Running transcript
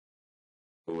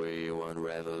one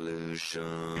revolution.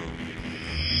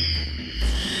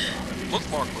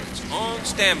 Bookmarklets on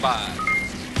standby.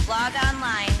 Log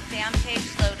online, fan page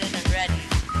loaded and ready.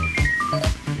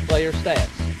 Player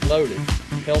stats, loaded.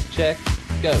 Health check,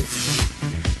 go.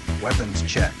 Weapons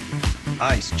check.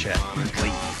 Eyes check.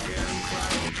 Complete.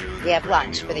 We have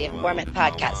launched for the Informant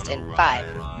Podcast in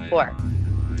 5, 4,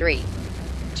 3,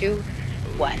 2,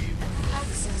 1.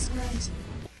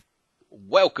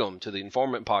 Welcome to the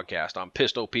Informant Podcast. I'm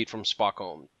Pistol Pete from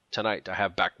Stockholm. Tonight I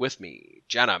have back with me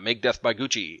Jana, Make Death by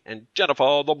Gucci, and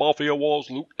Jennifer, the Mafia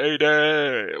Walls Loot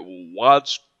Lady.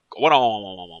 What's going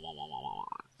on?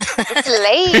 It's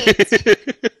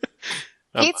late.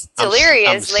 Pete's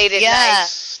delirious late at night.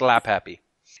 Slap happy.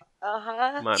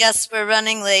 Uh-huh. Yes, we're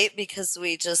running late because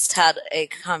we just had a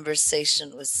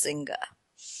conversation with Zynga.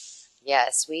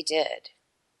 Yes, we did.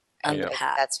 Yep.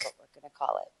 That's what we're going to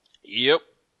call it. Yep.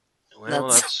 Well,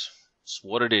 that's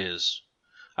what it is.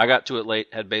 I got to it late,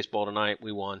 had baseball tonight,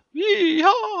 we won.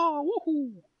 Yee-haw!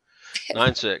 Woohoo!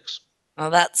 9-6.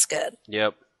 Oh, that's good.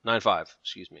 Yep. 9-5.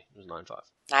 Excuse me. It was 9-5.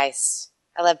 Nice.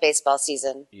 I love baseball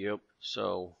season. Yep.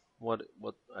 So,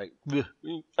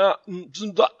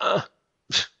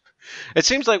 it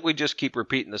seems like we just keep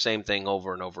repeating the same thing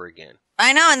over and over again.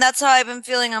 I know, and that's how I've been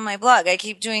feeling on my blog. I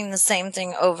keep doing the same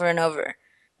thing over and over.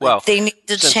 Well, they need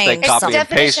to change It's the and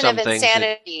paste definition of something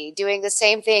insanity, doing the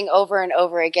same thing over and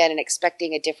over again and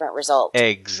expecting a different result.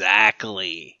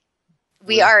 Exactly.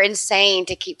 We are insane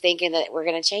to keep thinking that we're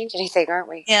going to change anything, aren't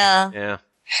we? Yeah. Yeah.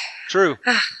 True.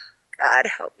 God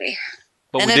help me.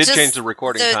 But And we it did just- change the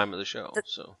recording time of the show.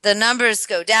 So The numbers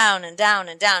go down and down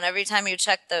and down. Every time you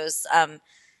check those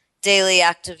daily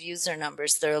active user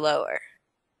numbers, they're lower.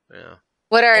 yeah.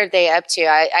 What are they up to?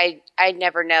 I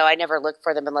never know. I never look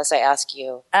for them unless I ask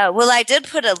you. Well, I did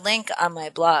put a link on my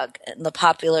blog, in the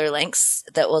popular links,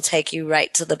 that will take you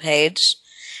right to the page.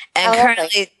 And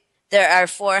currently, there are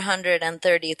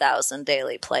 430,000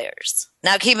 daily players.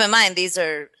 Now, keep in mind, these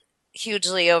are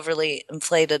hugely overly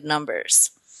inflated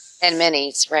numbers. And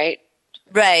minis, right?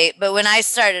 Right. But when I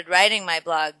started writing my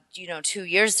blog, 2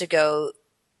 years ago,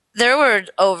 there were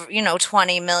over,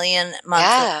 20 million monthly.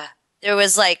 Yeah. There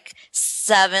was like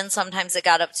 7, sometimes it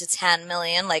got up to 10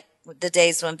 million, like the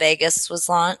days when Vegas was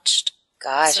launched.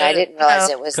 Gosh, So, I didn't realize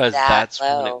it was Because that that's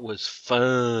low. when it was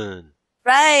fun.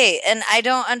 Right. And I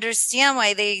don't understand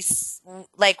why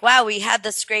wow, we had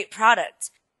this great product.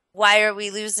 Why are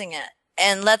we losing it?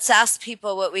 And let's ask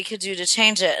people what we could do to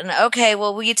change it. And okay,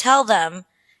 well, we tell them,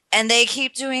 and they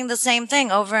keep doing the same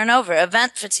thing over and over.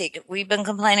 Event fatigue. We've been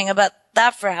complaining about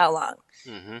that for how long?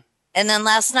 Mm-hmm. And then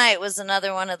last night was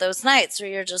another one of those nights where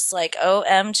you're just like,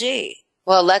 OMG.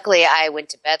 Well, luckily I went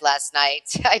to bed last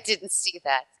night. I didn't see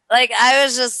that. Like, I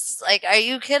was just like, are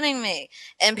you kidding me?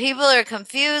 And people are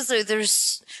confused. Or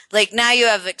there's, like, now you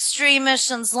have extreme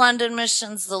missions, London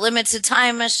missions, the limited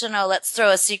time mission. Oh, let's throw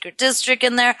a secret district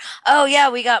in there. Oh, yeah,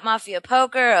 we got Mafia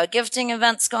Poker, gifting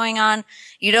events going on.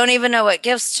 You don't even know what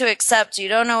gifts to accept. You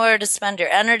don't know where to spend your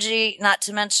energy. Not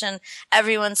to mention,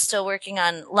 everyone's still working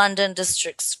on London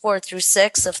districts 4 through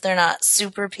 6 if they're not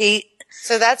super Pete.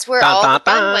 So that's where all the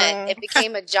fun went. It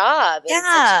became a job and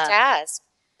such a task.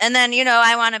 And then,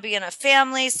 I want to be in a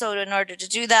family, so in order to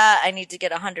do that, I need to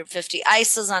get 150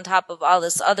 ISAs on top of all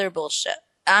this other bullshit.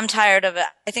 I'm tired of it.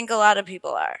 I think a lot of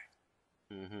people are.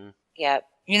 Mm-hmm. Yep.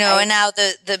 And now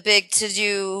the big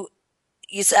to-do,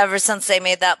 ever since they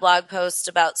made that blog post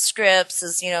about scripts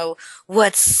is,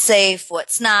 what's safe,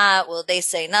 what's not. Well, they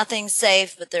say nothing's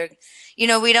safe, but they're,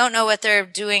 we don't know what they're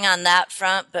doing on that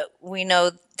front, but we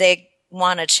know they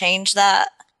want to change that.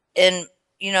 And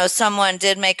someone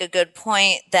did make a good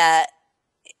point that,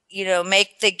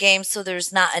 make the game so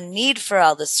there's not a need for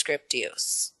all the script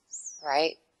use.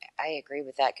 Right. I agree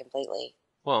with that completely.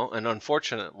 Well, and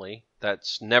unfortunately,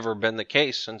 that's never been the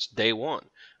case since day one.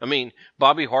 I mean,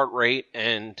 Bobby Hartrate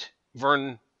and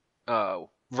Vern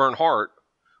Hart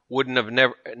wouldn't have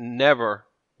never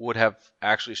would have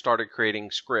actually started creating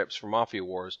scripts for Mafia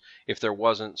Wars if there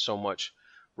wasn't so much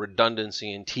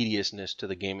redundancy and tediousness to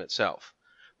the game itself.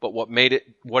 But what made it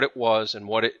what it was and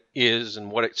what it is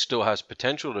and what it still has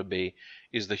potential to be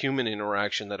is the human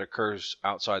interaction that occurs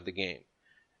outside the game.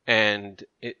 And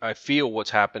I feel what's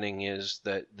happening is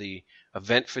that the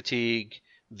event fatigue,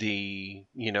 the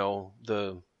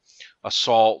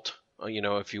assault,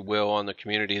 if you will, on the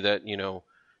community that,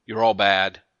 you're all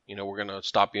bad. We're going to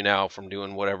stop you now from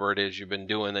doing whatever it is you've been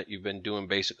doing, that you've been doing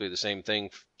basically the same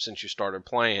thing since you started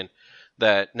playing,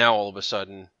 that now all of a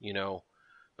sudden,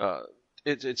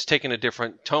 it's taken a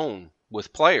different tone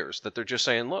with players, that they're just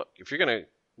saying, look, if you're going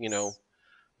to,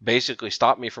 basically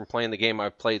stop me from playing the game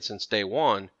I've played since day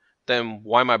one, then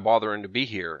why am I bothering to be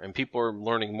here? And people are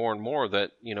learning more and more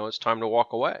that, it's time to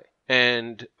walk away.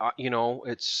 And,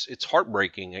 it's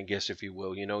heartbreaking, I guess, if you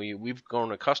will. We've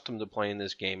grown accustomed to playing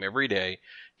this game every day,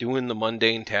 doing the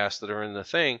mundane tasks that are in the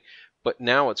thing, but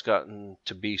now it's gotten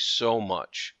to be so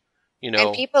much,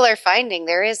 And people are finding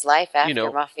there is life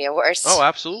after Mafia Wars. Oh,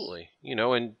 absolutely.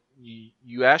 And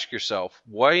you ask yourself,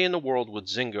 why in the world would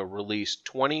Zynga release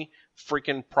 20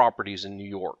 freaking properties in New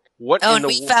York? And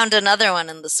we found another one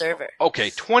in the server. Okay,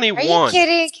 21. Are you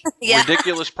kidding?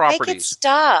 Ridiculous properties. Make it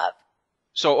stop.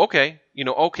 So,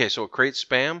 so it creates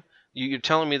spam? You're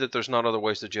telling me that there's not other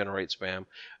ways to generate spam?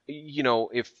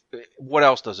 What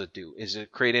else does it do? Is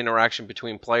it create interaction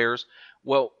between players?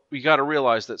 Well, you got to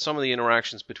realize that some of the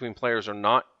interactions between players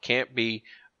can't be,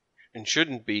 and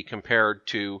shouldn't be compared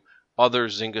to other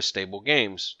Zynga stable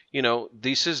games.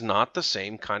 This is not the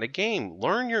same kind of game.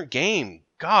 Learn your game.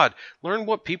 God, learn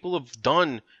what people have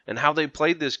done and how they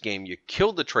played this game. You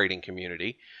killed the trading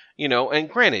community, and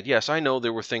granted, yes, I know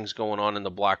there were things going on in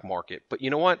the black market, but you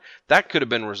know what? That could have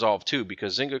been resolved too,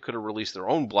 because Zynga could have released their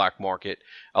own black market,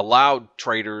 allowed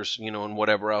traders, and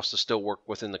whatever else to still work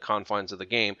within the confines of the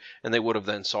game, and they would have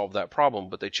then solved that problem,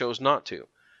 but they chose not to.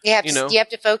 You have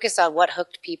to focus on what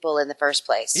hooked people in the first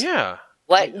place. Yeah.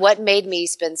 What made me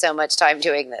spend so much time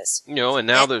doing this? And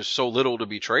now there's so little to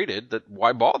be traded that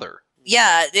why bother?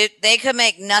 Yeah, they could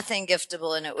make nothing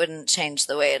giftable and it wouldn't change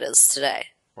the way it is today.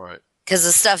 Right. Because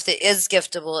the stuff that is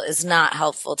giftable is not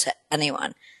helpful to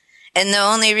anyone. And the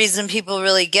only reason people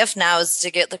really gift now is to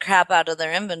get the crap out of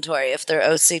their inventory if they're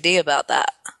OCD about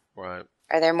that. Right.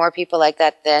 Are there more people like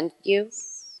that than you?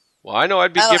 Well, I know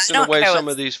I'd be gifting away some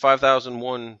of these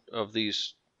 5,001 of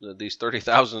these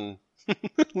 30,000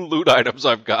 loot items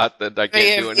I've got that I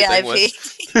can't do anything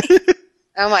with.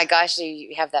 Oh my gosh, do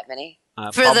you have that many?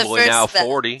 For probably now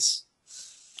 40.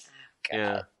 God.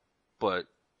 Yeah, but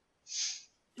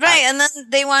right, and then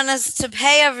they want us to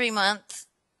pay every month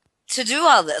to do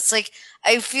all this. Like,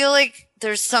 I feel like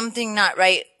there's something not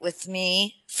right with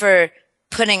me for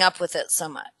putting up with it so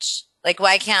much. Like,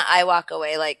 why can't I walk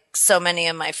away like so many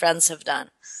of my friends have done?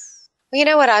 Well, you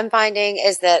know what I'm finding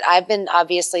is that I've been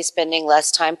obviously spending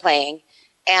less time playing.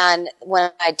 And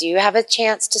when I do have a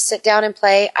chance to sit down and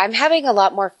play, I'm having a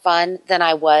lot more fun than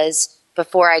I was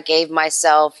before I gave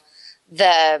myself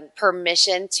the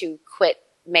permission to quit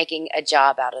making a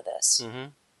job out of this. Mm-hmm.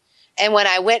 And when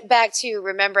I went back to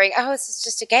remembering, this is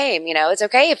just a game, it's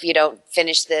okay if you don't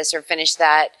finish this or finish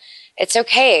that. It's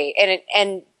okay.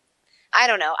 And I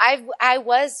don't know. I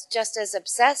was just as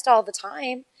obsessed all the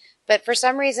time, but for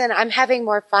some reason I'm having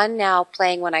more fun now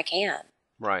playing when I can.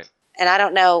 Right. And I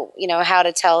don't know, how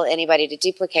to tell anybody to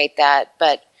duplicate that,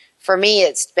 but for me,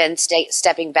 it's been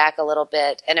stepping back a little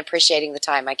bit and appreciating the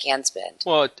time I can spend.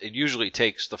 Well, it usually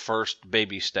takes the first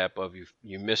baby step of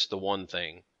you missed the one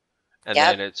thing, and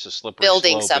then it's a slippery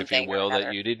slope, if you will,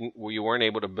 that you weren't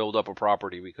able to build up a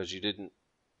property because you didn't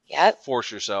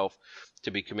force yourself to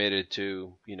be committed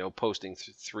to, posting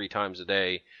 3 times a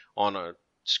day on a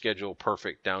schedule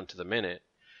perfect down to the minute.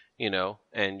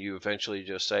 And you eventually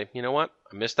just say, you know what,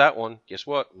 I missed that one. Guess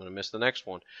what? I'm going to miss the next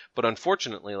one. But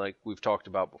unfortunately, like we've talked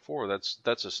about before,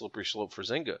 that's a slippery slope for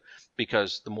Zynga,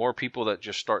 because the more people that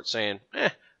just start saying,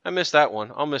 I missed that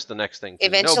one, I'll miss the next thing too.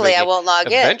 Eventually, I won't log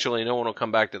in. Eventually, no one will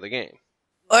come back to the game.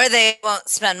 Or they won't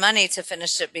spend money to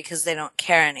finish it because they don't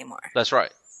care anymore. That's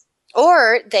right.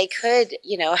 Or they could,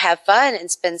 have fun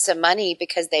and spend some money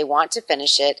because they want to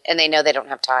finish it and they know they don't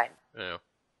have time. Yeah.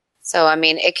 So, I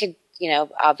mean, it could,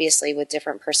 obviously with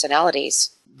different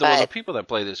personalities. The people that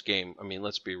play this game, I mean,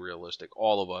 let's be realistic.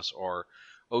 All of us are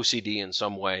OCD in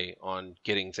some way on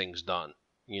getting things done.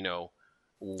 We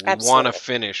want to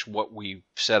finish what we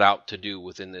set out to do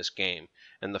within this game.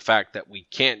 And the fact that we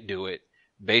can't do it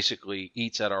basically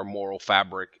eats at our moral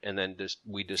fabric, and then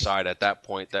we decide at that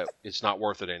point that it's not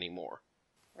worth it anymore.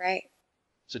 Right.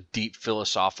 It's a deep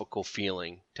philosophical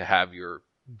feeling to have your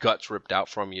guts ripped out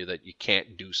from you that you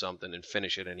can't do something and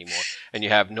finish it anymore, and you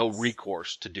have no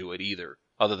recourse to do it either,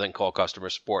 other than call customer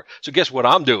support. So guess what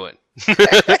I'm doing?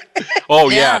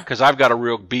 Because I've got a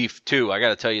real beef too. I got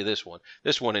to tell you this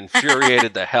one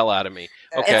infuriated the hell out of me.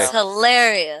 Okay, it's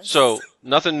hilarious. So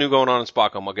nothing new going on in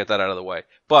Stockholm. I'll get that out of the way.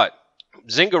 But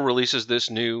Zynga releases this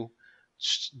new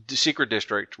secret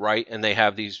district, right? And they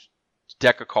have these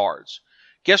deck of cards.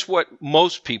 Guess what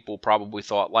most people probably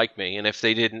thought, like me, and if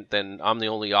they didn't, then I'm the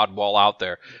only oddball out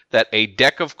there, that a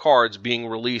deck of cards being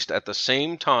released at the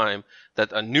same time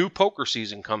that a new poker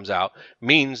season comes out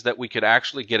means that we could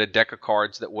actually get a deck of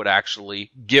cards that would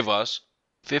actually give us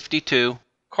 52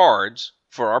 cards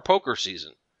for our poker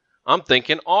season. I'm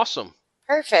thinking, awesome.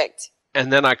 Perfect.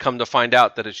 and then I come to find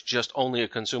out that it's just only a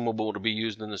consumable to be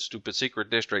used in the stupid secret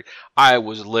district, I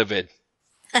was livid.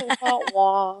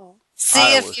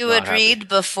 See, if you would read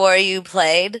before you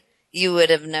played, you would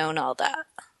have known all that.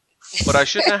 But I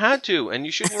shouldn't have had to, and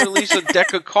you shouldn't release a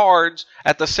deck of cards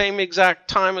at the same exact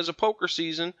time as a poker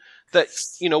season that,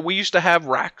 we used to have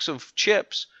racks of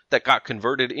chips that got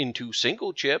converted into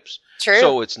single chips. True.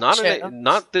 So it's not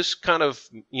not this kind of,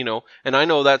 and I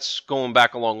know that's going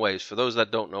back a long ways. For those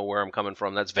that don't know where I'm coming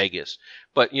from, that's Vegas.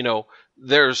 But,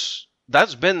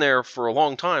 that's been there for a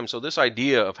long time. So this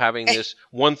idea of having this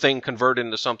one thing converted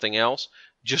into something else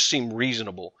just seemed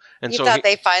reasonable. And you so thought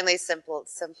they finally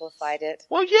simplified it.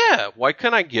 Well, yeah. Why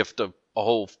can't I gift a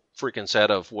whole freaking set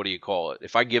of, what do you call it?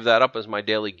 If I give that up as my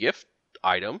daily gift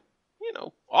item,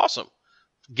 awesome.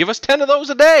 Give us 10 of those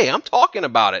a day. I'm talking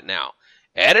about it now.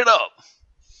 Add it up.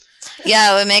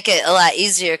 Yeah, it would make it a lot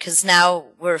easier because now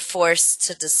we're forced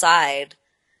to decide,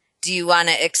 do you want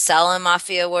to excel in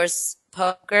Mafia Wars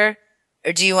poker?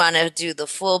 Or do you want to do the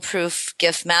foolproof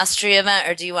gift mastery event?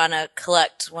 Or do you want to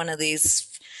collect one of these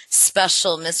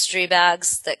special mystery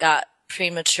bags that got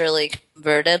prematurely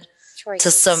converted to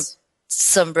some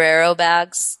sombrero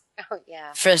bags? Oh,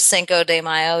 yeah. For Cinco de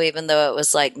Mayo, even though it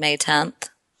was like May 10th.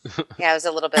 Yeah, it was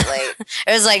a little bit late.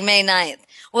 It was like May 9th.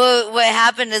 Well, what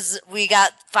happened is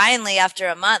finally after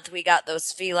a month, we got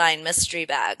those feline mystery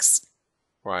bags.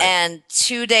 Right. And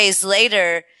 2 days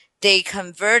later, they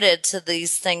converted to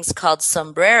these things called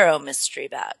sombrero mystery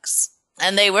bags.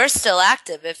 And they were still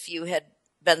active if you had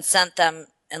been sent them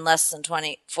in less than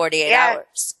 48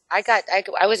 hours.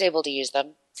 I was able to use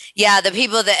them. Yeah, the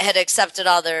people that had accepted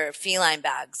all their feline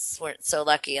bags weren't so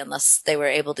lucky unless they were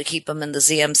able to keep them in the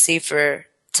ZMC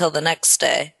till the next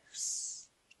day.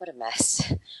 What a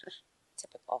mess.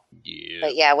 Typical. Yeah.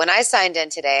 But yeah, when I signed in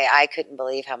today, I couldn't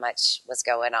believe how much was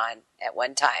going on at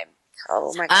one time.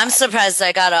 Oh my God. I'm surprised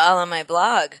I got it all on my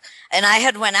blog. And I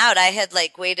had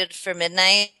waited for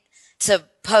midnight to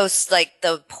post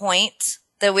the point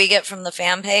that we get from the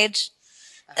fan page.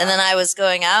 And then I was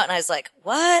going out and I was like,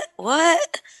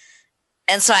 what?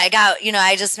 And so I got,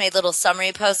 I just made little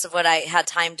summary posts of what I had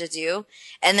time to do.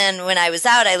 And then when I was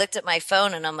out, I looked at my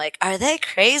phone and I'm like, are they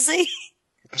crazy?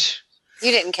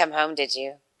 You didn't come home, did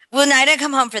you? Well, no, I didn't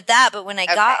come home for that. But when I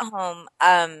got home,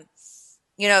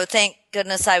 thank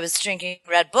goodness I was drinking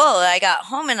Red Bull. I got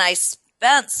home and I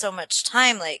spent so much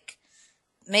time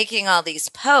making all these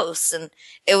posts. And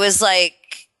it was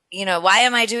why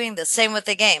am I doing this? Same with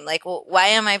the game. Why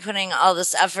am I putting all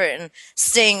this effort and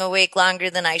staying awake longer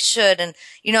than I should? And,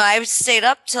 I stayed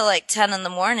up till 10 in the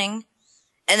morning.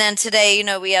 And then today,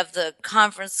 we have the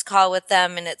conference call with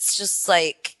them. And it's just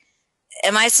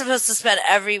am I supposed to spend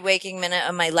every waking minute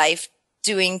of my life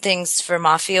doing things for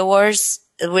Mafia Wars,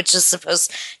 which is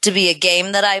supposed to be a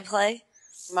game that I play?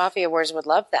 Mafia Wars would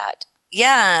love that.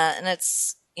 Yeah. And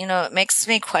it's, it makes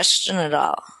me question it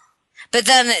all. But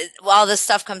then all this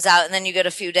stuff comes out and then you get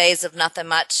a few days of nothing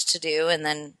much to do. And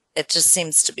then it just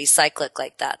seems to be cyclic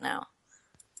like that now.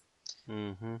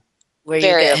 Mm-hmm. Where you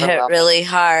get hit really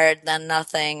hard, then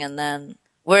nothing. And then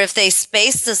where if they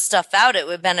space this stuff out, it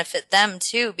would benefit them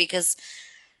too. Because,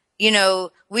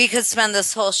 we could spend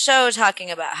this whole show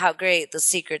talking about how great the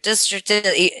secret district is.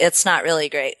 It's not really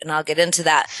great. And I'll get into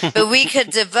that. But we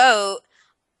could devote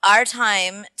our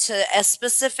time to a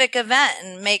specific event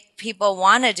and make people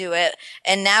want to do it.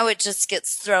 And now it just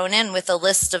gets thrown in with a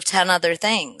list of 10 other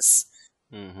things.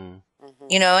 Mm-hmm.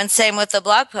 And same with the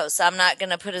blog posts. I'm not going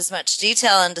to put as much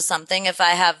detail into something if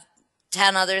I have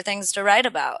 10 other things to write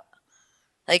about.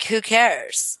 Who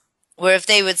cares? Where if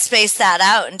they would space that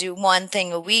out and do one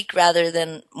thing a week rather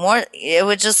than more, it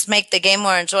would just make the game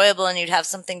more enjoyable and you'd have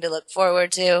something to look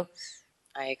forward to.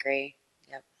 I agree.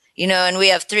 And we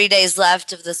have 3 days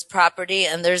left of this property,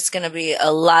 and there's going to be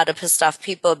a lot of pissed off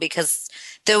people because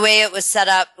the way it was set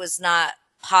up was not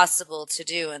possible to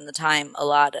do in the time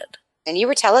allotted. And you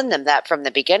were telling them that from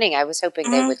the beginning. I was hoping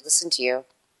they would listen to you.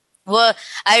 Well,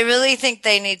 I really think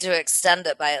they need to extend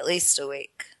it by at least a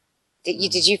week.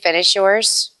 Did you finish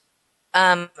yours?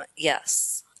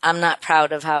 Yes. I'm not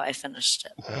proud of how I finished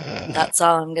it. That's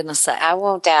all I'm going to say. I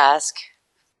won't ask.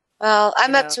 Well,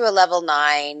 I'm up to a level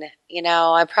 9.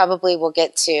 I probably will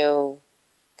get to,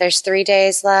 there's 3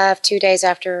 days left, 2 days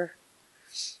after.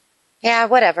 Yeah,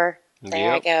 whatever.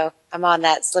 There I go. I'm on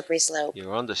that slippery slope.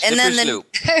 You're on the slippery slope.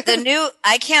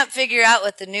 I can't figure out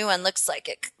what the new one looks like.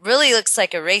 It really looks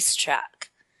like a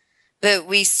racetrack. But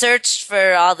we searched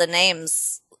for all the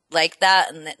names like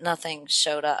that and nothing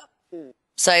showed up.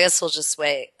 So I guess we'll just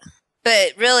wait.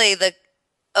 But really, the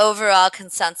overall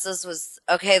consensus was,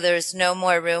 okay, there's no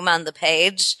more room on the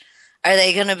page. Are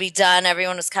they going to be done?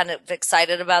 Everyone was kind of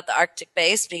excited about the Arctic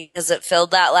base because it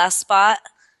filled that last spot,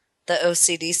 the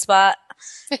OCD spot.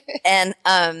 And